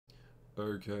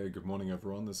Okay, good morning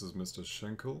everyone, this is Mr.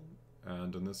 Schenkel,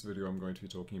 and in this video I'm going to be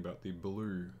talking about the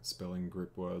blue spelling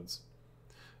group words.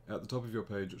 At the top of your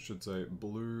page it should say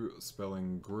blue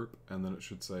spelling group, and then it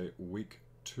should say week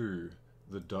 2,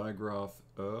 the digraph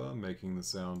making the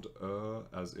sound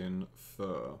as in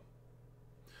fur.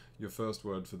 Your first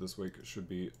word for this week should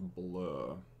be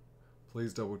blur.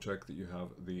 Please double check that you have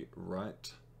the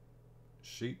right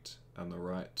sheet and the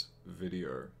right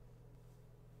video.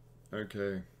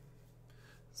 Okay.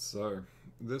 So,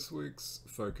 this week's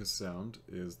focus sound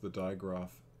is the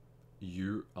digraph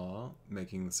you are,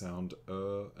 making the sound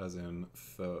as in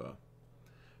fur.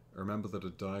 Remember that a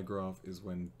digraph is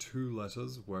when two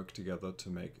letters work together to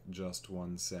make just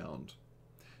one sound.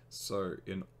 So,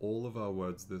 in all of our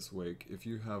words this week, if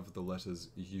you have the letters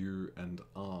U and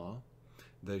R,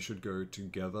 they should go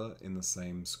together in the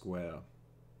same square.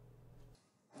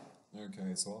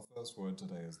 Okay, so our first word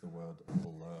today is the word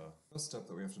blur. The first step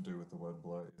that we have to do with the word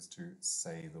blur is to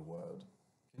say the word.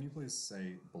 Can you please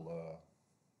say blur?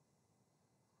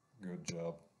 Good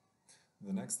job.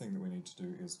 The next thing that we need to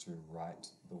do is to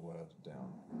write the word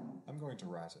down. I'm going to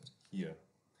write it here.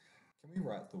 Can we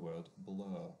write the word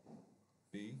blur?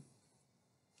 B-L-U-R.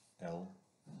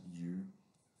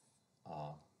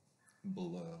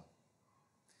 Blur.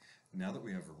 Now that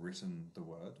we have written the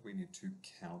word, we need to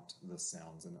count the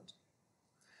sounds in it.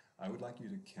 I would like you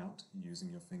to count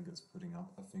using your fingers, putting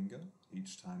up a finger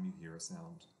each time you hear a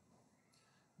sound.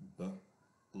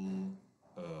 B-L-R.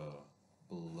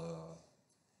 Blur.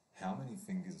 How many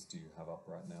fingers do you have up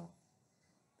right now?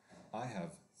 I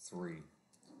have 3,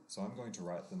 so I'm going to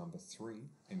write the number 3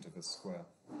 into this square.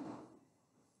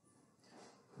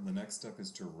 The next step is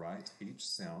to write each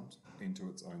sound into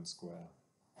its own square.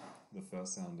 The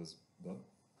first sound is B,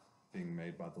 being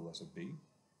made by the letter B,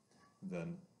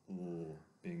 then L,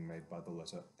 being made by the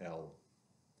letter L.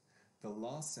 The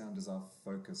last sound is our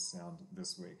focus sound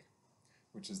this week,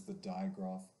 which is the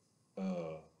digraph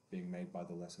being made by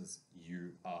the letters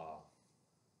U-R.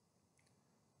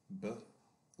 B,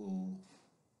 L,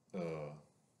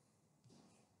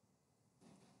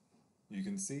 You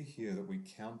can see here that we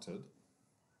counted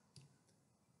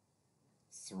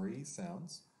 3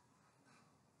 sounds.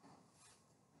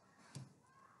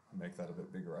 Make that a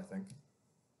bit bigger, I think.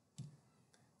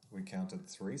 We counted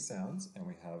 3 sounds and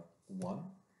we have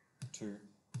 1, 2,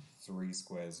 3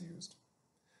 squares used.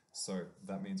 So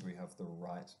that means we have the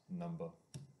right number.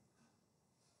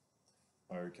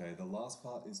 Okay, the last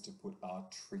part is to put our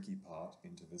tricky part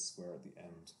into this square at the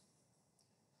end.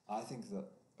 I think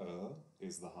that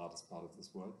is the hardest part of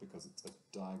this word because it's a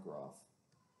digraph.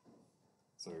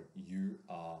 So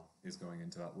U-R is going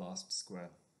into that last square.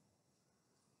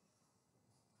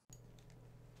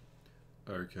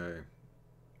 Okay,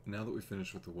 now that we've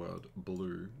finished with the word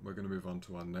blue, we're going to move on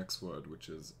to our next word, which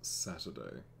is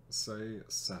Saturday. Say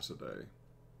Saturday.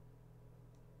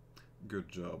 Good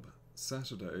job.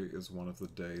 Saturday is one of the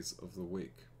days of the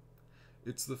week.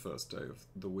 It's the first day of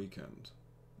the weekend.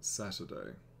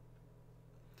 Saturday.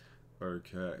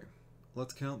 Okay,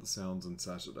 let's count the sounds in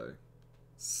Saturday.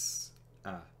 S,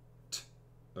 A, T,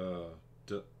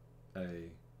 D,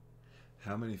 A.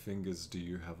 How many fingers do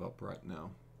you have up right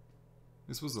now?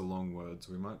 This was a long word,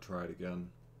 so we might try it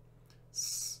again.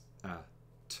 S, A,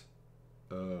 T,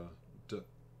 D,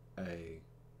 A.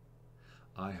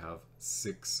 I have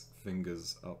 6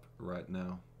 fingers up right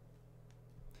now.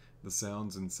 The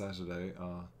sounds in Saturday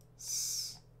are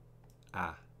S,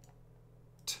 A,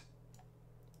 T,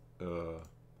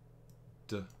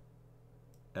 D,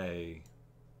 A.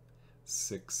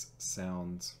 6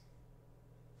 sounds.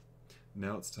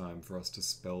 Now it's time for us to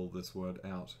spell this word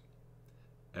out.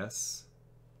 S-A-T-U-R-D-A-Y.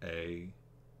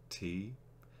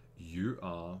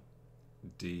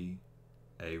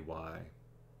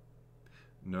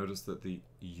 Notice that the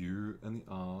U and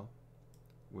the R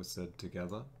were said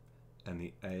together, and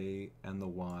the A and the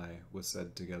Y were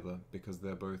said together because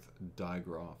they're both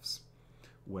digraphs,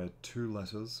 where 2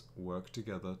 letters work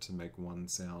together to make one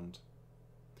sound.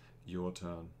 Your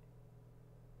turn.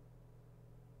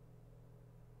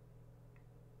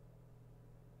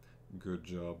 Good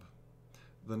job.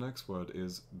 The next word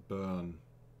is burn.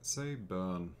 Say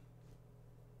burn.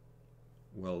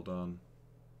 Well done.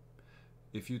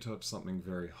 If you touch something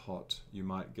very hot, you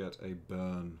might get a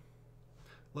burn.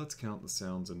 Let's count the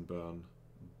sounds in burn.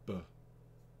 B,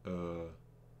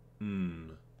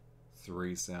 N.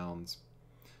 3 sounds.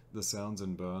 The sounds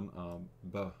in burn are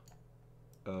B,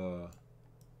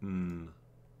 N.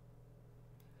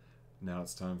 Now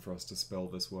it's time for us to spell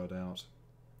this word out.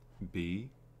 B-U-R-N.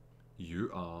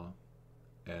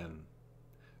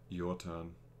 Your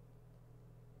turn.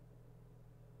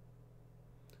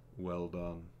 Well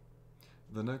done.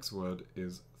 The next word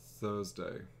is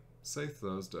Thursday. Say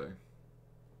Thursday.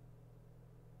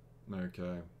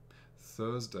 Okay.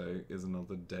 Thursday is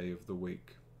another day of the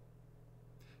week.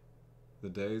 The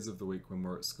days of the week when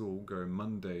we're at school go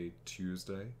Monday,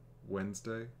 Tuesday,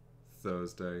 Wednesday,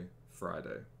 Thursday,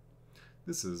 Friday.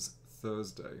 This is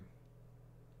Thursday.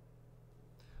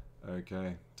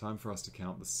 Okay, time for us to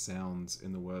count the sounds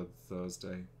in the word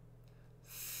Thursday.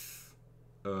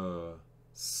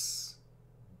 S,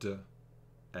 D,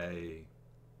 A.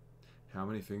 How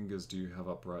many fingers do you have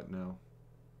up right now?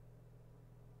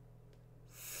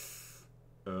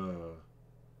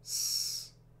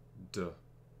 S, D,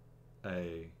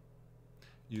 A.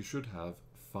 You should have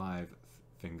 5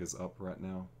 fingers up right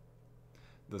now.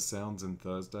 The sounds in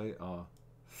Thursday are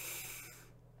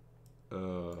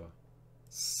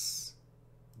S,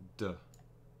 D,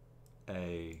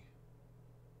 A.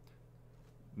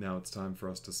 Now it's time for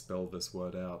us to spell this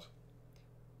word out.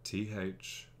 Thursday.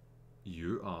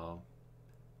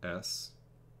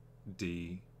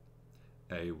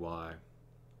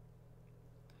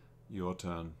 Your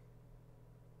turn.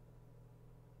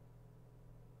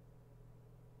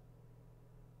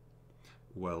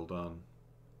 Well done.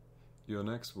 Your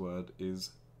next word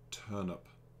is turnip.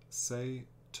 Say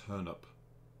turnip.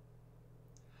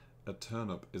 A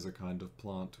turnip is a kind of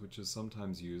plant which is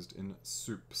sometimes used in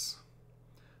soups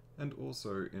and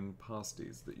also in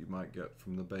pasties that you might get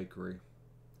from the bakery.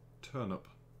 Turnip.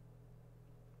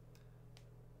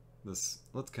 Let's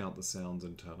count the sounds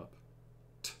in turnip.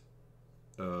 T,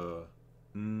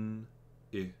 n,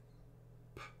 I,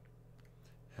 p.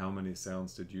 How many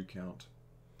sounds did you count?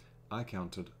 I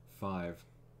counted 5.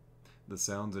 The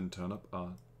sounds in turnip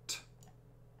are t,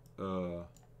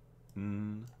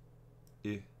 n, I,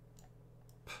 p.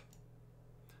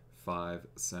 5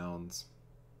 sounds.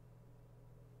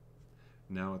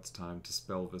 Now it's time to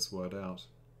spell this word out.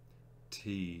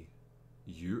 T-U-R-N-I-P.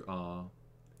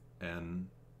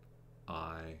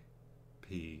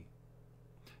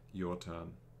 Your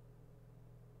turn.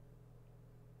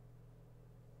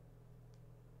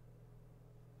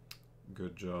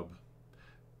 Good job.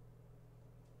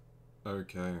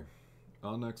 Okay,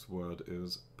 our next word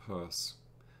is purse.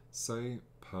 Say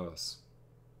purse.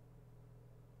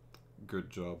 Good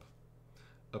job.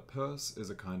 A purse is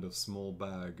a kind of small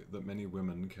bag that many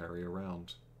women carry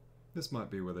around. This might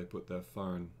be where they put their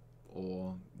phone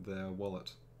or their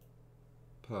wallet.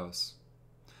 Purse.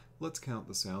 Let's count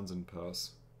the sounds in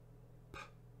purse. P,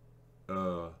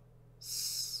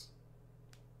 S.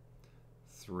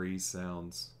 3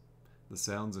 sounds. The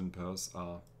sounds in purse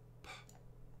are P,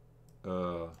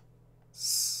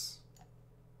 S.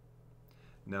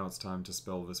 Now it's time to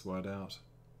spell this word out.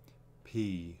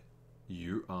 P-U-R-S-E.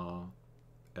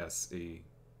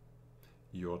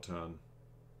 Your turn.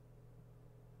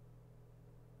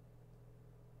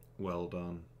 Well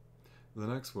done. The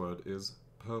next word is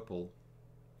purple.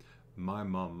 My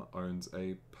mum owns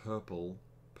a purple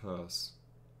purse.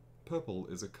 Purple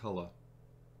is a colour.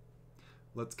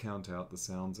 Let's count out the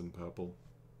sounds in purple.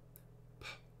 P,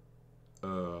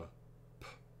 P,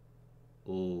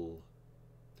 L.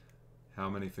 How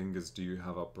many fingers do you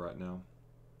have up right now?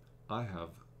 I have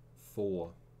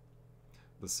 4.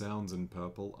 The sounds in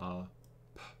purple are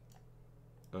P,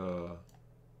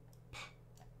 P,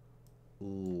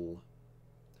 L.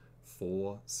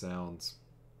 4 sounds.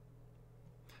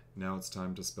 Now it's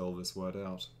time to spell this word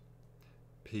out.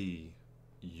 P-U-R-P-L-E.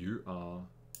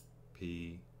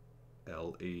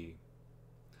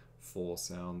 4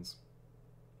 sounds.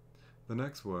 The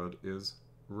next word is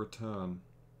return.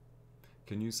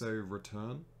 Can you say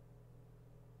return?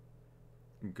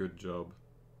 Good job.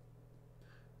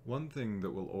 One thing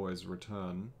that will always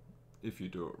return, if you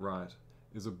do it right,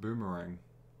 is a boomerang.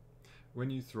 When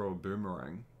you throw a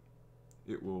boomerang,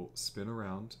 it will spin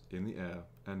around in the air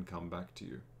and come back to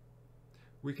you.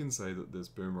 We can say that this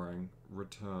boomerang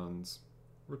returns.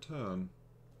 Return.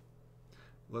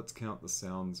 Let's count the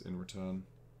sounds in return.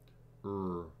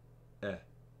 R, E,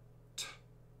 T,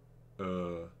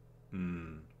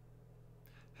 N.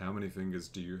 How many fingers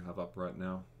do you have up right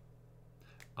now?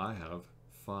 I have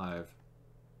 5.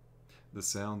 The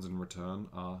sounds in return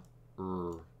are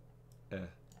R, E,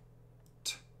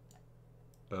 T,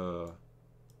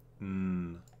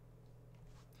 N.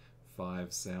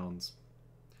 5 sounds.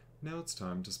 Now it's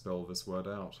time to spell this word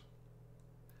out.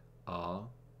 R,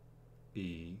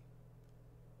 E,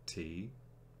 T,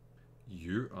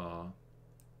 U, R,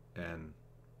 N.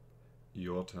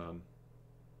 Your turn.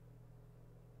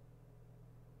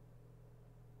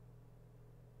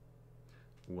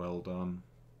 Well done.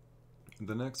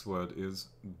 The next word is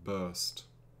burst.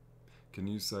 Can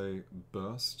you say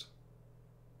burst?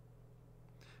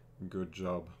 Good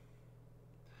job.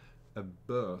 A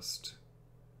burst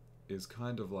is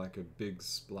kind of like a big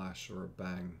splash or a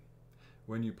bang.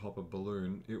 When you pop a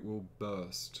balloon, it will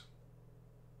burst.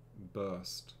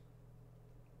 Burst.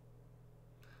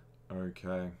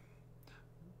 Okay.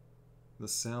 The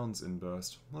sounds in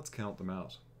burst, let's count them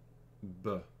out.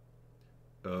 B,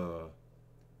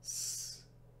 S,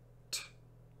 T.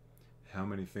 How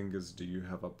many fingers do you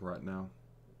have up right now?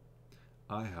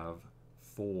 I have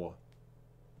 4.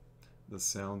 The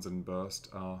sounds in burst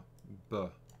are B,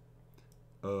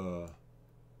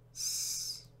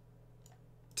 S,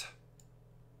 T.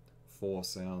 4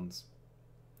 sounds.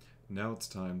 Now it's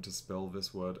time to spell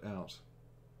this word out.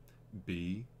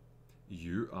 B,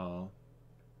 U, R,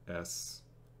 S,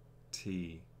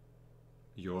 T.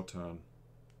 Your turn.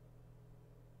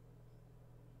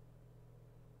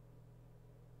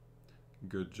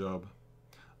 Good job.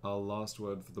 Our last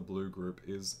word for the blue group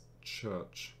is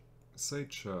church. Say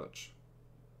church.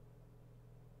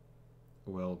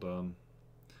 Well done.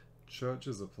 Church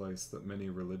is a place that many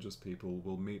religious people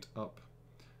will meet up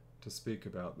to speak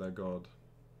about their God.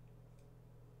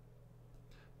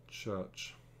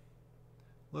 Church.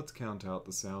 Let's count out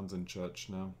the sounds in church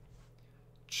now.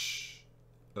 Ch,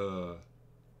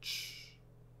 ch.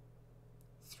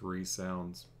 3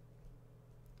 sounds.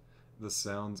 The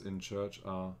sounds in church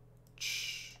are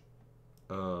ch,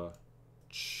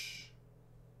 ch.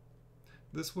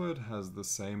 This word has the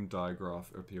same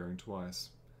digraph appearing twice,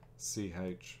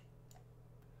 ch.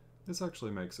 This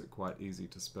actually makes it quite easy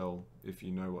to spell if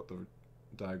you know what the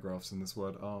digraphs in this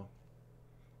word are.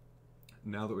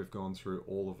 Now that we've gone through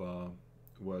all of our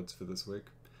words for this week,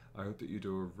 I hope that you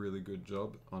do a really good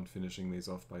job on finishing these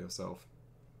off by yourself.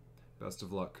 Best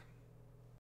of luck.